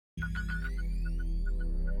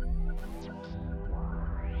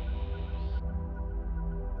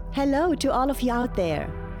Hello to all of you out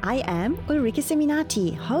there. I am Ulrike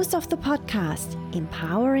Seminati, host of the podcast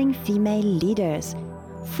Empowering Female Leaders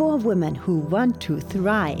for women who want to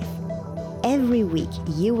thrive. Every week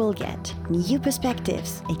you will get new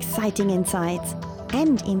perspectives, exciting insights,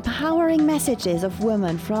 and empowering messages of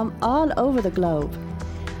women from all over the globe.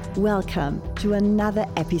 Welcome to another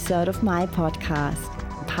episode of my podcast,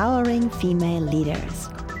 Empowering Female Leaders.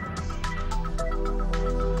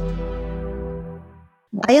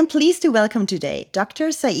 I am pleased to welcome today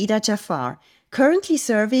Dr. Saida Jafar, currently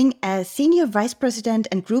serving as Senior Vice President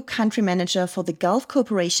and Group Country Manager for the Gulf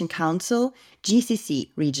Cooperation Council,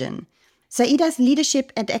 GCC region. Saida's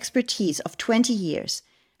leadership and expertise of 20 years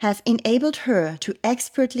have enabled her to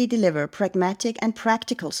expertly deliver pragmatic and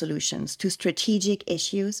practical solutions to strategic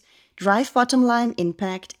issues, drive bottom-line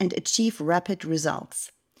impact, and achieve rapid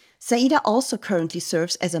results. Saida also currently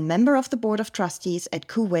serves as a member of the Board of Trustees at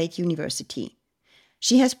Kuwait University.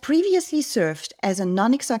 She has previously served as a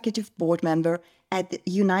non-executive board member at the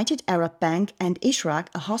United Arab Bank and Ishraq,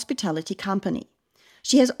 a hospitality company.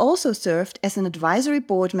 She has also served as an advisory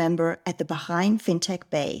board member at the Bahrain FinTech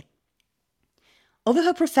Bay. Over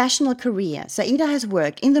her professional career, Saida has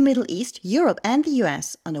worked in the Middle East, Europe, and the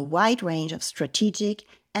US on a wide range of strategic,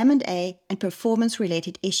 M&A, and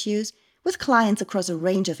performance-related issues with clients across a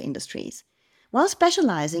range of industries, while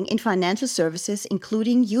specializing in financial services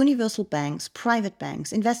including universal banks, private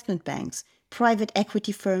banks, investment banks, private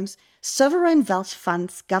equity firms, sovereign wealth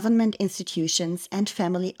funds, government institutions, and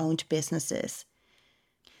family-owned businesses.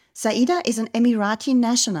 Saida is an Emirati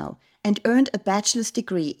national and earned a bachelor's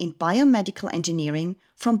degree in biomedical engineering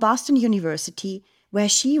from Boston University, where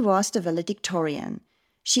she was the valedictorian.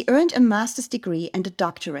 She earned a master's degree and a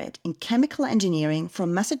doctorate in chemical engineering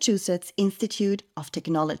from Massachusetts Institute of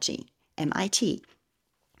Technology, MIT.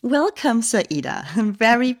 Welcome, Saida. I'm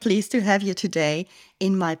very pleased to have you today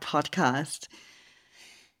in my podcast.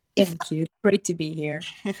 Thank you. Great to be here.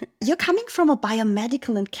 You're coming from a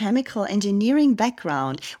biomedical and chemical engineering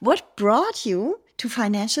background. What brought you to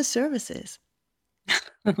financial services?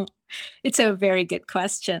 It's a very good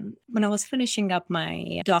question. When I was finishing up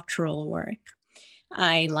my doctoral work,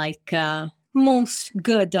 I, like most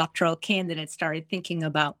good doctoral candidates, started thinking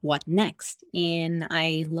about what next. And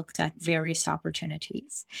I looked at various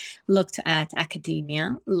opportunities, looked at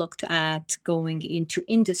academia, looked at going into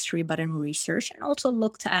industry, but in research, and also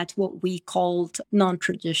looked at what we called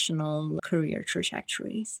non-traditional career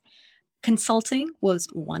trajectories. Consulting was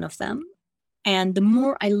one of them. And the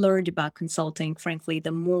more I learned about consulting, frankly,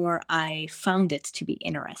 the more I found it to be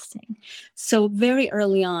interesting. So very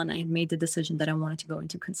early on, I made the decision that I wanted to go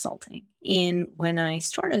into consulting. And when I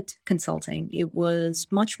started consulting, it was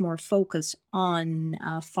much more focused on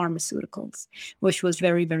pharmaceuticals, which was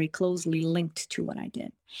very, very closely linked to what I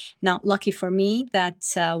did. Now, lucky for me, that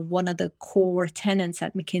one of the core tenets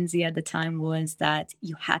at McKinsey at the time was that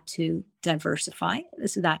you had to diversify.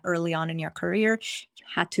 This is that early on in your career, you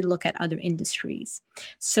had to look at other industries.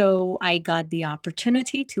 So I got the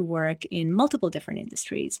opportunity to work in multiple different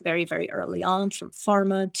industries very, very early on, from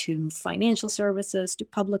pharma to financial services to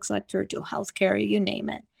public sector to healthcare, you name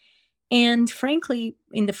it. And frankly,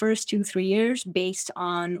 in the first 2-3 years, based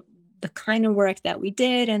on the kind of work that we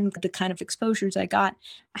did and the kind of exposures I got,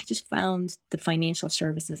 I just found the financial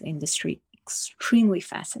services industry extremely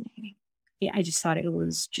fascinating. Yeah, I just thought it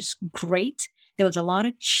was just great. There was a lot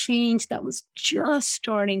of change that was just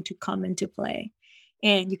starting to come into play.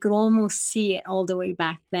 And you could almost see it all the way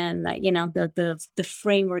back then that, the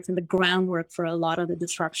framework and the groundwork for a lot of the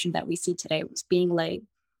disruption that we see today was being laid.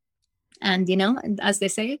 And, as they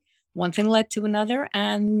say, one thing led to another,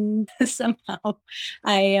 and somehow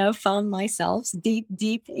I found myself deep,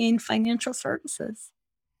 deep in financial services.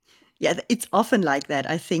 Yeah, it's often like that.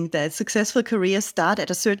 I think that successful careers start at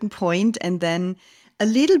a certain point, and then a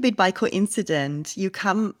little bit by coincidence, you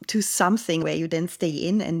come to something where you then stay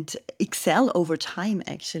in and excel over time,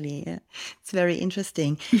 actually. Yeah. It's very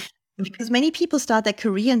interesting. Because many people start their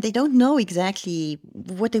career and they don't know exactly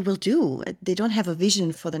what they will do. They don't have a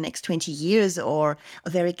vision for the next 20 years or a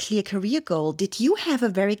very clear career goal. Did you have a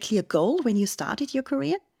very clear goal when you started your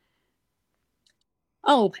career?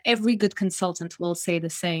 Oh, every good consultant will say the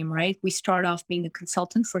same, right? We start off being a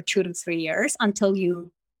consultant for 2 to 3 years until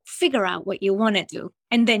you figure out what you want to do,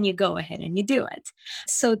 and then you go ahead and you do it.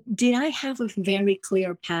 So did I have a very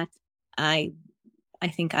clear path? I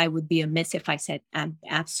think I would be amiss if I said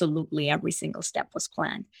absolutely every single step was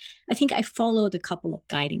planned. I think I followed a couple of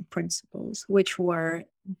guiding principles, which were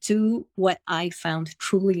do what I found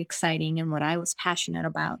truly exciting and what I was passionate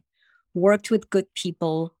about worked with good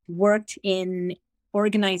people, worked in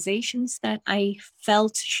organizations that I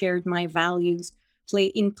felt shared my values, play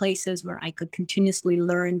in places where I could continuously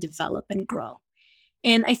learn, develop, and grow.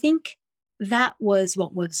 And I think that was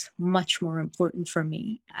what was much more important for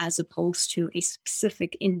me as opposed to a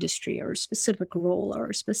specific industry or a specific role or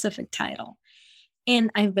a specific title.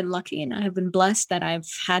 And I've been lucky and I've been blessed that I've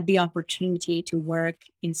had the opportunity to work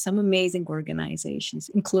in some amazing organizations,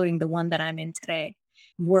 including the one that I'm in today.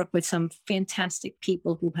 Work with some fantastic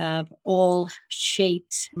people who have all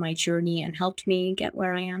shaped my journey and helped me get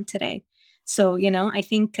where I am today. So, I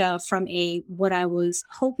think from a what I was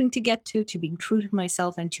hoping to get to being true to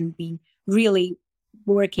myself and to being really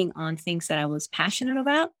working on things that I was passionate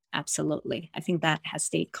about, absolutely. I think that has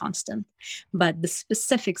stayed constant. But the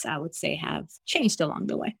specifics, I would say, have changed along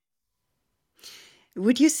the way.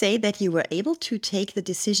 Would you say that you were able to take the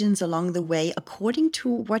decisions along the way according to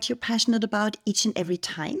what you're passionate about each and every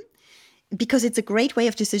time? Because it's a great way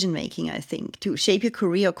of decision making, I think, to shape your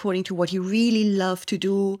career according to what you really love to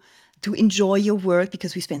do, to enjoy your work,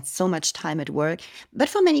 because we spend so much time at work. But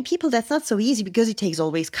for many people, that's not so easy because it takes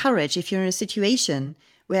always courage. If you're in a situation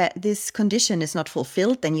where this condition is not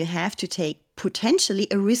fulfilled, then you have to take potentially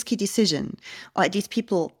a risky decision, or at least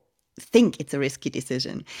people think it's a risky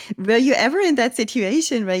decision. Were you ever in that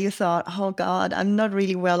situation where you thought, oh God, I'm not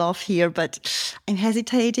really well off here, but I'm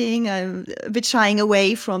hesitating, I'm a bit shying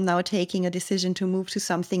away from now taking a decision to move to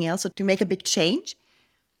something else or to make a big change?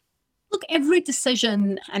 Look, every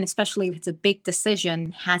decision, and especially if it's a big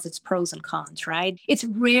decision, has its pros and cons, right? It's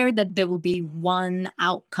rare that there will be one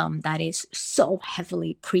outcome that is so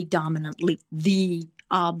heavily, predominantly the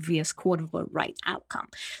obvious quote unquote right outcome.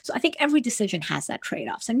 So I think every decision has that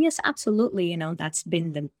trade-offs. And yes, absolutely, that's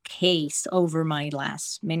been the case over my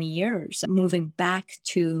last many years. Moving back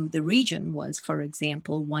to the region was, for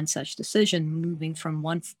example, one such decision. Moving from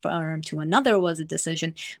one firm to another was a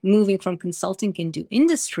decision. Moving from consulting into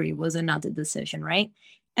industry was another decision, right?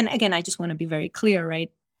 And again, I just want to be very clear,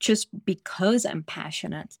 right? Just because I'm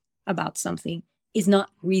passionate about something is not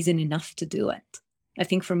reason enough to do it. I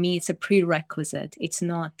think for me, it's a prerequisite. It's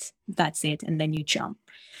not that's it, and then you jump.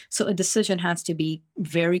 So a decision has to be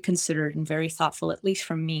very considered and very thoughtful, at least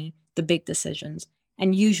for me, the big decisions.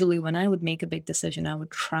 And usually, when I would make a big decision, I would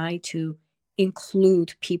try to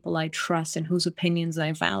include people I trust and whose opinions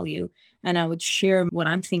I value. And I would share what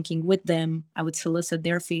I'm thinking with them. I would solicit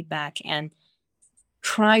their feedback and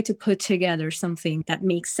try to put together something that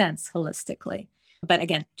makes sense holistically. But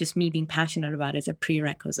again, just me being passionate about it is a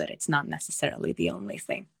prerequisite. It's not necessarily the only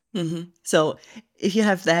thing. So if you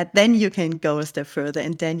have that, then you can go a step further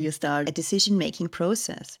and then you start a decision-making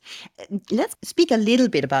process. Let's speak a little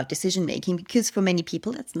bit about decision-making, because for many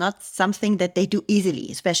people, it's not something that they do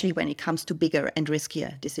easily, especially when it comes to bigger and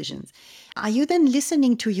riskier decisions. Are you then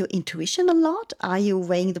listening to your intuition a lot? Are you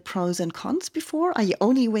weighing the pros and cons before? Are you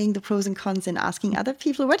only weighing the pros and cons and asking other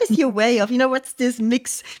people? What is your way of, what's this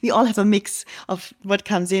mix? We all have a mix of what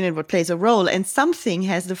comes in and what plays a role, and something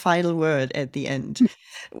has the final word at the end.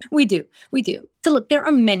 We do. So look, there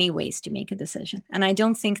are many ways to make a decision. And I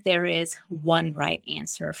don't think there is one right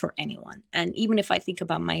answer for anyone. And even if I think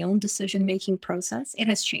about my own decision-making process, it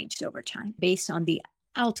has changed over time based on the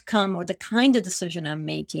outcome or the kind of decision I'm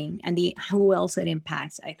making and the who else it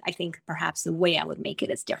impacts. I think perhaps the way I would make it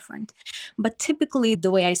is different. But typically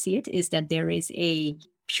the way I see it is that there is a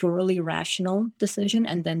purely rational decision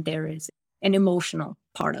and then there is an emotional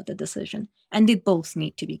part of the decision. And they both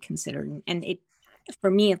need to be considered. And it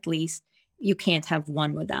for me at least, you can't have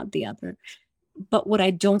one without the other. But what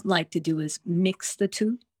I don't like to do is mix the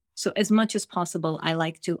two. So as much as possible, I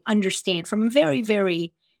like to understand from a very,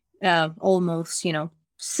 very almost,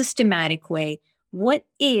 systematic way, what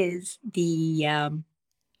is the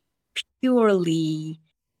purely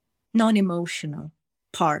non-emotional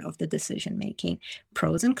part of the decision making,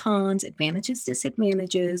 pros and cons, advantages,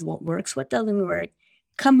 disadvantages, what works, what doesn't work,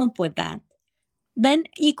 come up with that. Then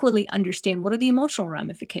equally understand what are the emotional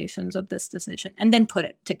ramifications of this decision and then put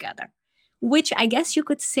it together, which I guess you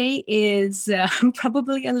could say is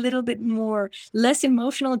probably a little bit less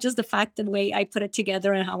emotional, just the fact the way I put it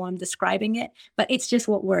together and how I'm describing it, but it's just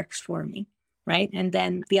what works for me, right? And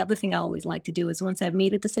then the other thing I always like to do is once I've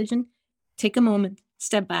made a decision, take a moment,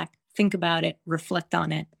 step back, think about it, reflect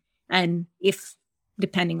on it. And if,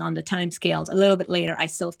 depending on the time scales, a little bit later, I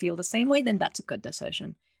still feel the same way, then that's a good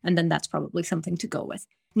decision. And then that's probably something to go with.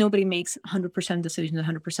 Nobody makes 100% decisions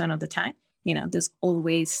 100% of the time. There's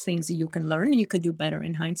always things that you can learn and you could do better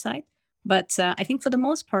in hindsight. But I think for the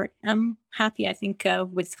most part, I'm happy, I think,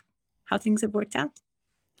 with how things have worked out.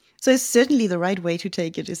 So it's certainly the right way to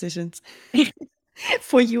take your decisions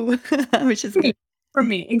for you, which is good. For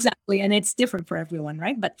me, exactly. And it's different for everyone,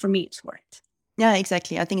 right? But for me, it's worked. Yeah,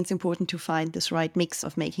 exactly. I think it's important to find this right mix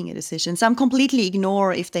of making a decision. Some completely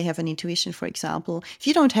ignore if they have an intuition, for example. If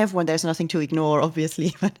you don't have one, there's nothing to ignore,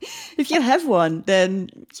 obviously. But if you have one, then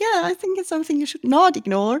yeah, I think it's something you should not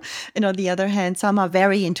ignore. And on the other hand, some are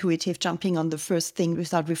very intuitive, jumping on the first thing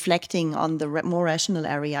without reflecting on the more rational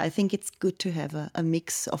area. I think it's good to have a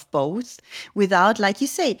mix of both without, like you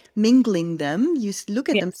say, mingling them. You look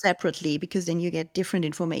at them Yes. separately because then you get different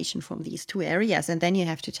information from these two areas. And then you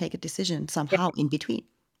have to take a decision somehow in between.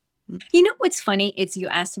 You know what's funny is you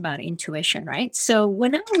asked about intuition, right? So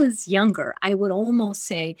when I was younger, I would almost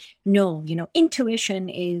say, no, intuition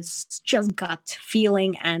is just gut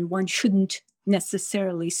feeling, and one shouldn't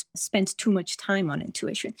necessarily spend too much time on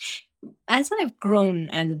intuition. As I've grown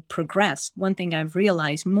and progressed, one thing I've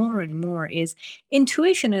realized more and more is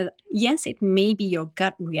intuition. Yes, it may be your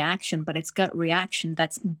gut reaction, but it's gut reaction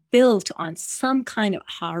that's built on some kind of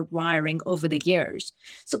hardwiring over the years.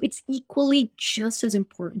 So it's equally just as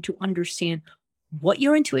important to understand what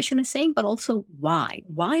your intuition is saying, but also why.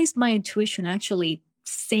 Why is my intuition actually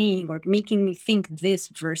saying or making me think this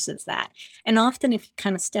versus that? And often, if you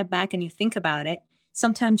kind of step back and you think about it,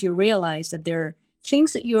 sometimes you realize that there are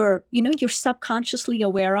things that you're subconsciously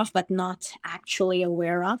aware of, but not actually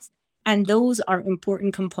aware of. And those are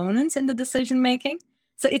important components in the decision making.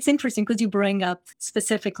 So it's interesting because you bring up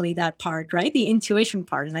specifically that part, right? The intuition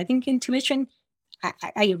part. And I think intuition,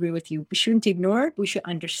 I agree with you. We shouldn't ignore it. We should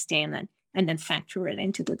understand it and then factor it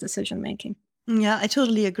into the decision making. Yeah, I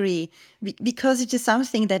totally agree. Because it is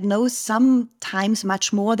something that knows sometimes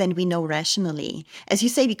much more than we know rationally. As you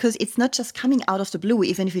say, because it's not just coming out of the blue,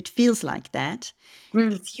 even if it feels like that.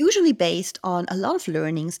 Mm. It's usually based on a lot of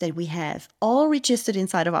learnings that we have all registered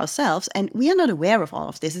inside of ourselves, and we are not aware of all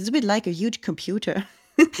of this. It's a bit like a huge computer,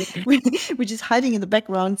 which is hiding in the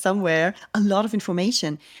background somewhere, a lot of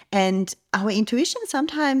information. And our intuition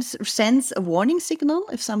sometimes sends a warning signal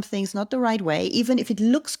if something's not the right way, even if it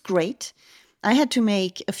looks great. I had to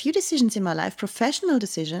make a few decisions in my life, professional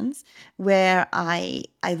decisions, where I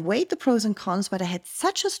weighed the pros and cons, but I had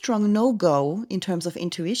such a strong no-go in terms of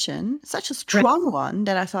intuition, such a Right. strong one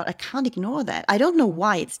that I thought I can't ignore that. I don't know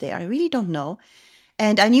why it's there. I really don't know.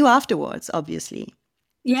 And I knew afterwards, obviously.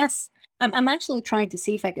 Yes. I'm actually trying to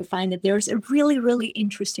see if I can find it. There's a really, really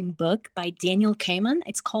interesting book by Daniel Kahneman.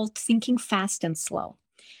 It's called Thinking Fast and Slow.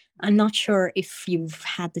 I'm not sure if you've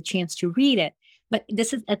had the chance to read it, but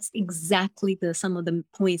that's exactly the some of the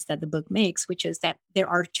points that the book makes, which is that there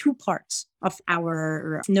are two parts of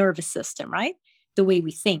our nervous system, right? The way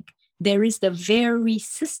we think. There is the very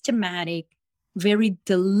systematic, very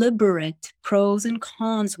deliberate pros and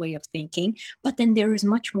cons way of thinking, but then there is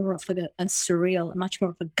much more of a surreal, much more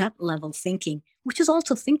of a gut level thinking, which is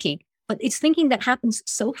also thinking, but it's thinking that happens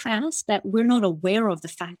so fast that we're not aware of the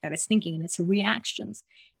fact that it's thinking and it's reactions.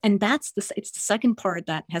 And it's the second part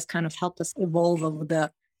that has kind of helped us evolve over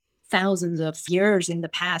the thousands of years in the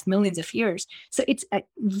past, millions of years. So it's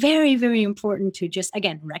very, very important to just,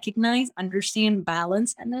 again, recognize, understand,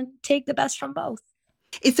 balance, and then take the best from both.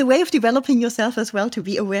 It's a way of developing yourself as well to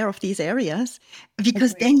be aware of these areas,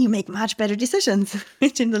 because Agreed. then you make much better decisions,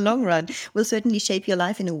 which in the long run will certainly shape your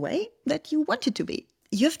life in a way that you want it to be.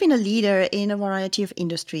 You've been a leader in a variety of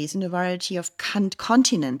industries, in a variety of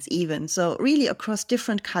continents, even. So, really across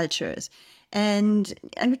different cultures. And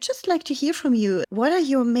I would just like to hear from you. What are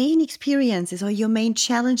your main experiences or your main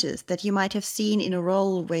challenges that you might have seen in a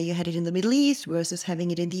role where you had it in the Middle East versus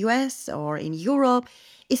having it in the US or in Europe?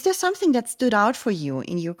 Is there something that stood out for you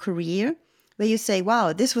in your career where you say,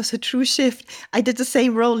 wow, this was a true shift? I did the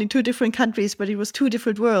same role in two different countries, but it was two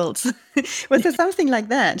different worlds. Was there something like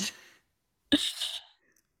that?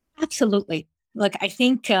 Absolutely. Look, I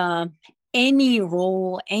think any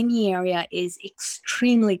role, any area is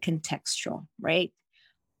extremely contextual, right?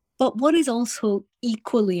 But what is also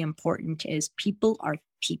equally important is people are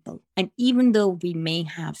people. And even though we may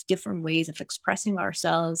have different ways of expressing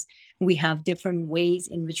ourselves, we have different ways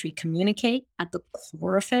in which we communicate, at the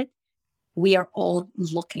core of it, we are all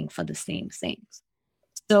looking for the same things.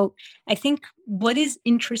 So I think what is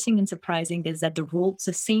interesting and surprising is that the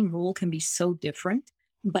same role can be so different,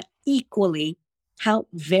 but equally how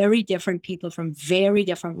very different people from very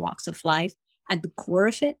different walks of life at the core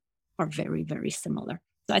of it are very, very similar.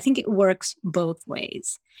 So I think it works both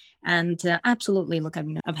ways. And absolutely, look, I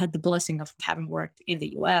mean, I've had the blessing of having worked in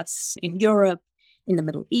the US, in Europe, in the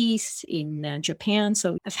Middle East, in Japan.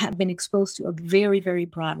 So been exposed to a very, very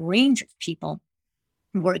broad range of people,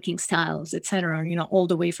 working styles, etc. All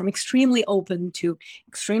the way from extremely open to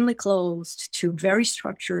extremely closed to very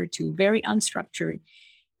structured to very unstructured.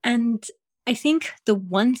 And I think the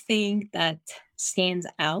one thing that stands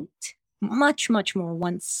out much, much more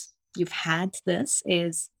once you've had this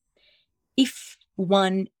is if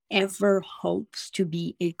one ever hopes to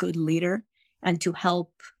be a good leader and to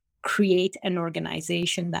help create an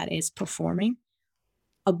organization that is performing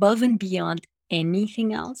above and beyond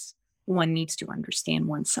anything else, one needs to understand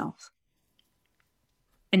oneself.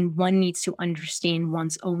 And one needs to understand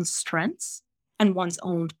one's own strengths and one's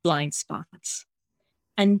own blind spots.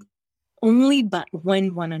 And only but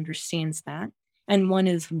when one understands that and one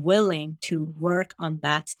is willing to work on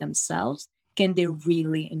that themselves, can they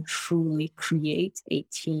really and truly create a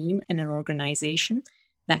team and an organization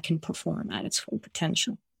that can perform at its full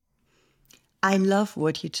potential. I love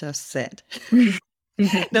what you just said.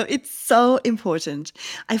 No, it's so important.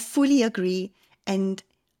 I fully agree. And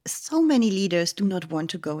so many leaders do not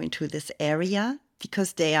want to go into this area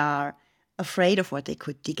because they are afraid of what they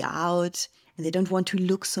could dig out and they don't want to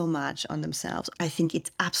look so much on themselves. I think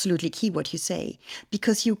it's absolutely key what you say,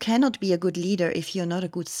 because you cannot be a good leader if you're not a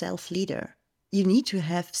good self-leader. You need to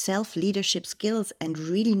have self-leadership skills and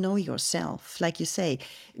really know yourself. Like you say,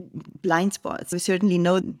 blind spots. We certainly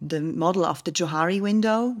know the model of the Johari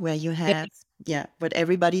window, where you have what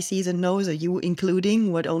everybody sees and knows, or you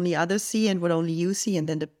including what only others see and what only you see, and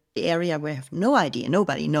then the area where I have no idea,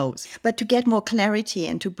 nobody knows. But to get more clarity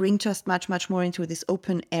and to bring just much, much more into this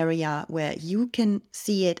open area where you can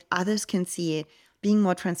see it, others can see it, being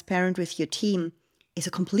more transparent with your team is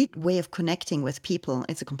a complete way of connecting with people.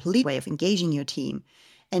 It's a complete way of engaging your team.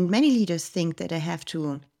 And many leaders think that they have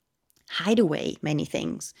to hide away many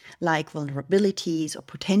things like vulnerabilities or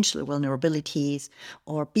potential vulnerabilities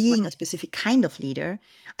or being a specific kind of leader.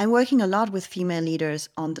 I'm working a lot with female leaders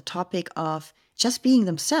on the topic of just being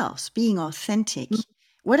themselves, being authentic.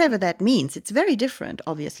 Whatever that means, it's very different,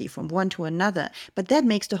 obviously, from one to another, but that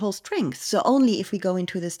makes the whole strength. So only if we go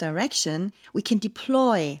into this direction, we can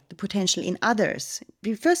deploy the potential in others.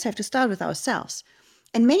 We first have to start with ourselves.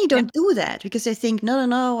 And many don't do that because they think,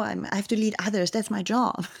 no, I have to lead others. That's my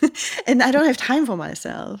job. And I don't have time for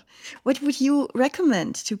myself. What would you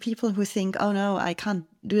recommend to people who think, oh, no, I can't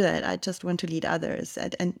do that. I just want to lead others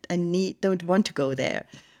and don't want to go there?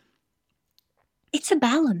 It's a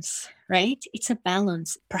balance, right? It's a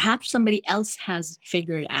balance. Perhaps somebody else has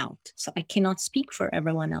figured out. So I cannot speak for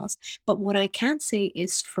everyone else. But what I can say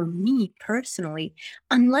is for me personally,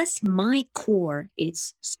 unless my core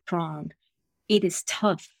is strong, it is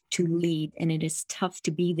tough to lead and it is tough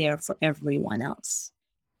to be there for everyone else.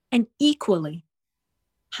 And equally,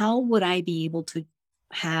 how would I be able to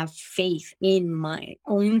have faith in my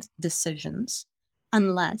own decisions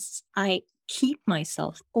unless I keep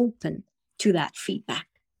myself open to that feedback,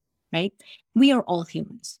 right? We are all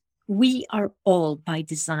humans. We are all by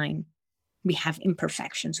design. We have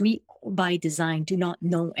imperfections. We by design do not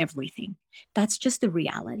know everything. That's just the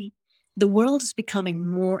reality. The world is becoming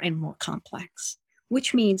more and more complex,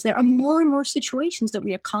 which means there are more and more situations that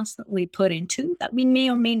we are constantly put into that we may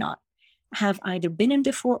or may not have either been in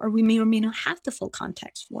before or we may or may not have the full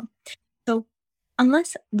context for. So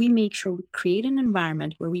unless we make sure we create an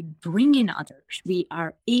environment where we bring in others, we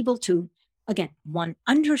are able to, again, one,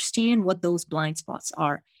 understand what those blind spots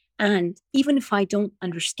are. And even if I don't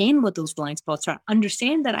understand what those blind spots are,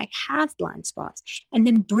 understand that I have blind spots and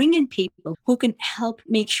then bring in people who can help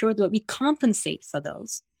make sure that we compensate for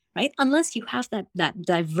those, right? Unless you have that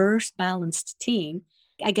diverse, balanced team,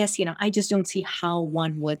 I guess, I just don't see how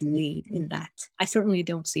one would lead in that. I certainly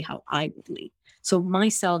don't see how I would lead. So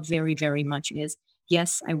myself very, very much is,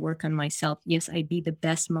 yes, I work on myself. Yes, I be the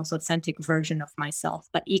best, most authentic version of myself.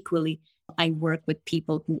 But equally, I work with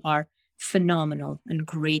people who are phenomenal and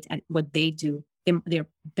great at what they do. They're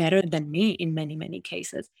better than me in many, many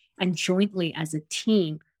cases. And jointly as a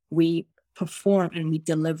team, we perform and we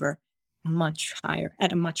deliver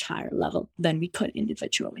at a much higher level than we could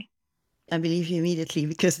individually. I believe you immediately,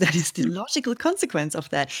 because that is the logical consequence of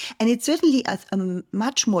that. And it's certainly a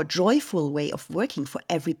much more joyful way of working for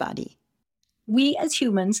everybody. We as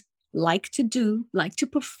humans like to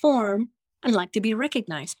perform, and like to be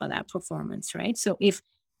recognized for that performance, right? So if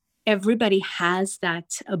everybody has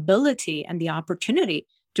that ability and the opportunity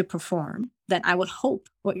to perform, then I would hope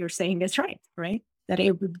what you're saying is right? That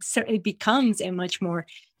it becomes a much more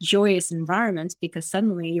joyous environment because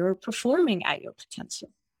suddenly you're performing at your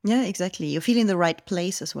potential. Yeah, exactly. You feel in the right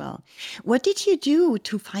place as well. What did you do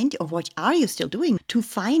to find, or what are you still doing to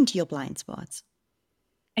find your blind spots?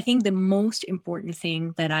 I think the most important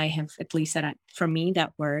thing that I have, at least for me,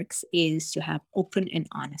 that works is to have open and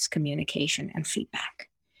honest communication and feedback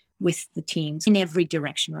with the teams in every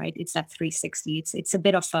direction, right? It's that 360. It's a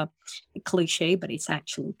bit of a cliche, but it's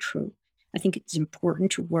actually true. I think it's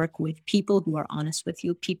important to work with people who are honest with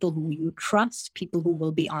you, people who you trust, people who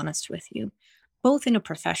will be honest with you, both in a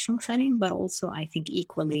professional setting, but also I think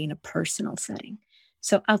equally in a personal setting.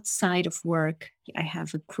 So outside of work, I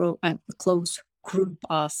have a close group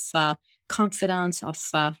of confidants, of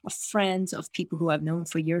friends, of people who I've known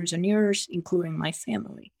for years and years, including my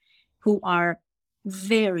family, who are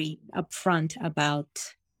very upfront about,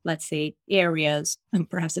 let's say, areas, and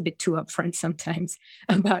perhaps a bit too upfront sometimes,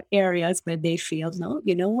 about areas where they feel, no,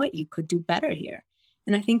 you know what, you could do better here.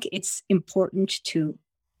 And I think it's important to,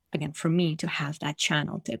 again, for me to have that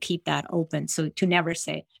channel, to keep that open. So to never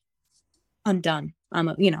say, I'm done.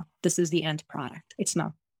 This is the end product. It's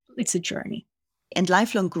not, it's a journey. And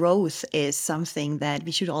lifelong growth is something that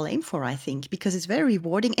we should all aim for, I think, because it's very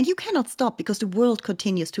rewarding and you cannot stop because the world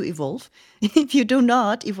continues to evolve. If you do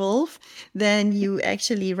not evolve, then you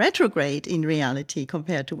actually retrograde in reality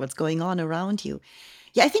compared to what's going on around you.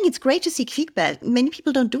 Yeah, I think it's great to seek feedback. Many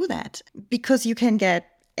people don't do that because you can get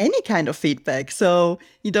any kind of feedback. So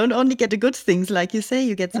you don't only get the good things, like you say,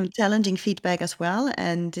 you get some challenging feedback as well.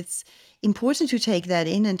 And it's important to take that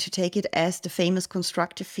in and to take it as the famous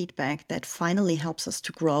constructive feedback that finally helps us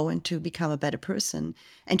to grow and to become a better person.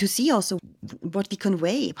 And to see also what we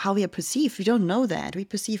convey, how we are perceived. We don't know that. We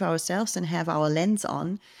perceive ourselves and have our lens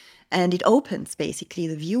on. And it opens basically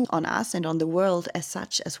the view on us and on the world as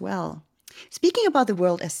such as well. Speaking about the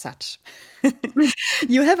world as such,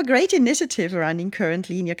 you have a great initiative running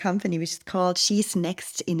currently in your company, which is called She's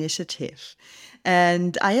Next Initiative.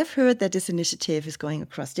 And I have heard that this initiative is going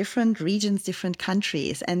across different regions, different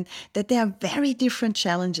countries, and that there are very different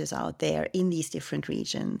challenges out there in these different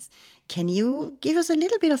regions. Can you give us a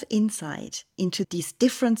little bit of insight into these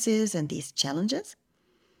differences and these challenges?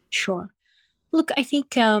 Sure. Look, I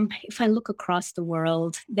think if I look across the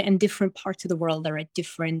world, and different parts of the world are at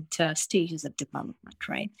different stages of development,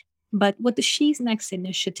 right? But what the She's Next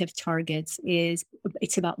initiative targets is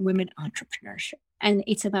it's about women entrepreneurship. And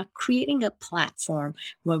it's about creating a platform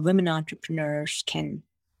where women entrepreneurs can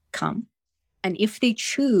come. And if they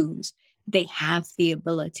choose, they have the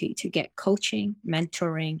ability to get coaching,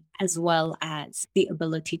 mentoring, as well as the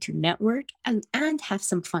ability to network and have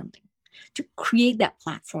some funding to create that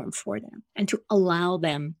platform for them and to allow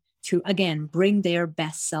them to, again, bring their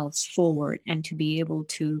best selves forward and to be able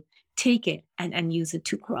to take it and use it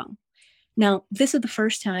to grow. Now, this is the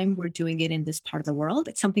first time we're doing it in this part of the world.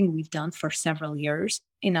 It's something we've done for several years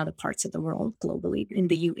in other parts of the world globally. In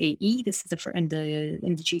the UAE, this is in the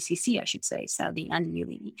GCC, I should say, Saudi and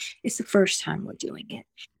UAE. It's the first time we're doing it.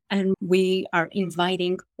 And we are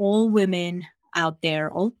inviting all women out there,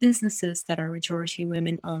 all businesses that are majority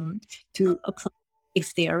women owned, to apply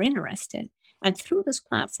if they are interested. And through this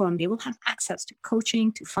platform, they will have access to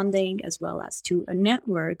coaching, to funding, as well as to a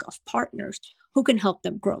network of partners who can help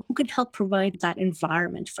them grow, who can help provide that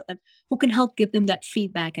environment for them, who can help give them that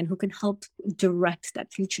feedback, and who can help direct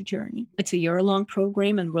that future journey. It's a year-long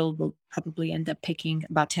program, and we'll probably end up picking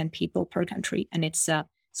about 10 people per country. And it's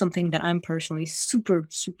something that I'm personally super,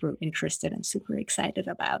 super interested and super excited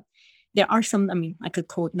about. There are some, I could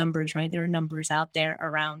quote numbers, right? There are numbers out there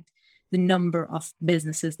around the number of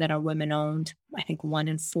businesses that are women owned. I think 1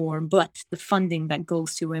 in 4, but the funding that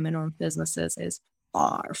goes to women owned businesses is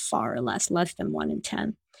far less than 1 in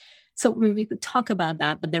 10. So we could talk about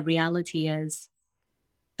that, but the reality is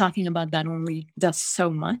talking about that only does so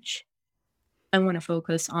much. I want to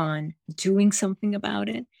focus on doing something about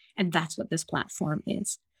it. And that's what this platform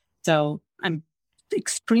is. So I'm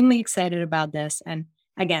extremely excited about this. And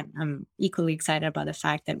again, I'm equally excited about the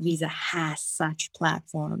fact that Visa has such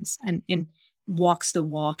platforms and walks the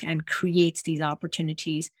walk and creates these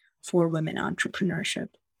opportunities for women entrepreneurship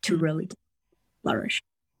to really flourish.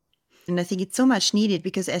 And I think it's so much needed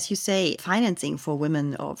because, as you say, financing for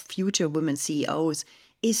women or future women CEOs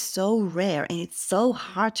is so rare and it's so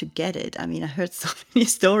hard to get it. I heard so many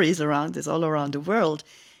stories around this all around the world.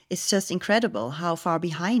 It's just incredible how far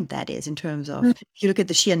behind that is in terms of, if you look at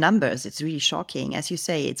the sheer numbers, it's really shocking. As you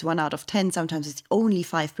say, it's 1 out of 10. Sometimes it's only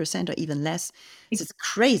 5% or even less. So it's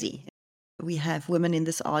crazy. We have women in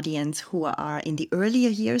this audience who are in the earlier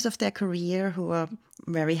years of their career, who are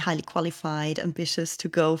very highly qualified, ambitious to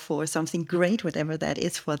go for something great, whatever that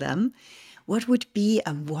is for them. What would be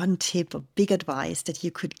a one tip or big advice that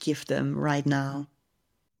you could give them right now?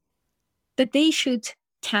 That they should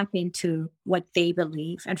tap into what they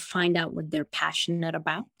believe and find out what they're passionate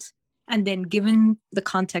about. And then, given the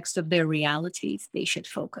context of their realities, they should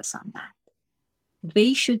focus on that.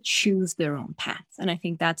 They should choose their own path. And I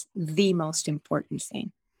think that's the most important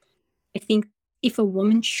thing. I think if a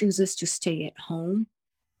woman chooses to stay at home,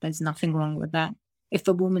 there's nothing wrong with that. If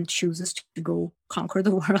a woman chooses to go conquer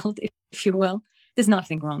the world, if you will, there's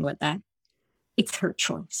nothing wrong with that. It's her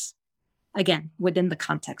choice. Again, within the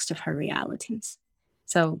context of her realities.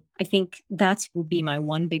 So I think that will be my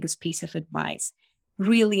one biggest piece of advice.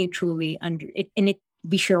 Really and truly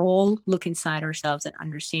we should all look inside ourselves and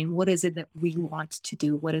understand what is it that we want to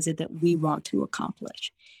do? What is it that we want to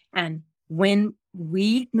accomplish? And when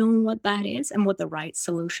we know what that is and what the right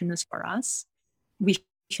solution is for us, we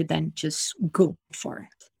should then just go for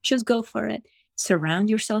it. Just go for it. Surround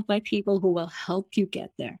yourself by people who will help you get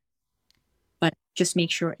there. But just make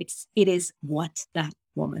sure it is what that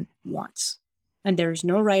woman wants. And there's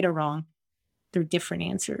no right or wrong. There are different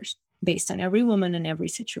answers based on every woman and every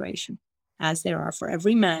situation, as there are for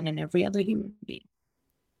every man and every other human being.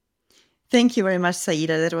 Thank you very much,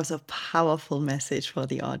 Saida. That was a powerful message for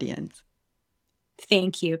the audience.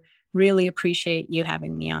 Thank you. Really appreciate you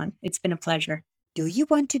having me on. It's been a pleasure. Do you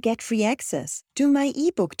want to get free access to my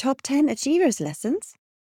ebook, Top 10 Achievers Lessons?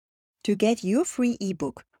 To get your free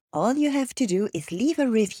ebook, all you have to do is leave a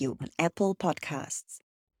review on Apple Podcasts.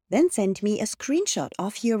 Then send me a screenshot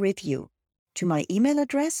of your review to my email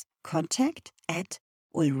address,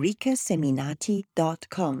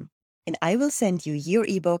 contact@ulrikeseminati.com, and I will send you your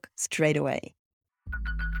ebook straight away.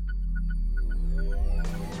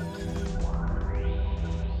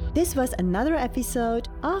 This was another episode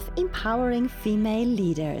of Empowering Female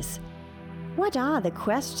Leaders. What are the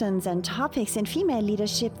questions and topics in female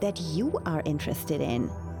leadership that you are interested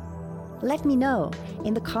in? Let me know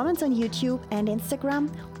in the comments on YouTube and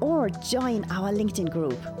Instagram, or join our LinkedIn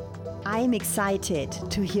group. I'm excited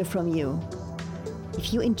to hear from you.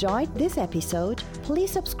 If you enjoyed this episode,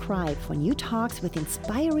 please subscribe for new talks with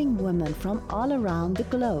inspiring women from all around the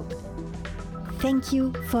globe. Thank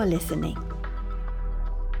you for listening.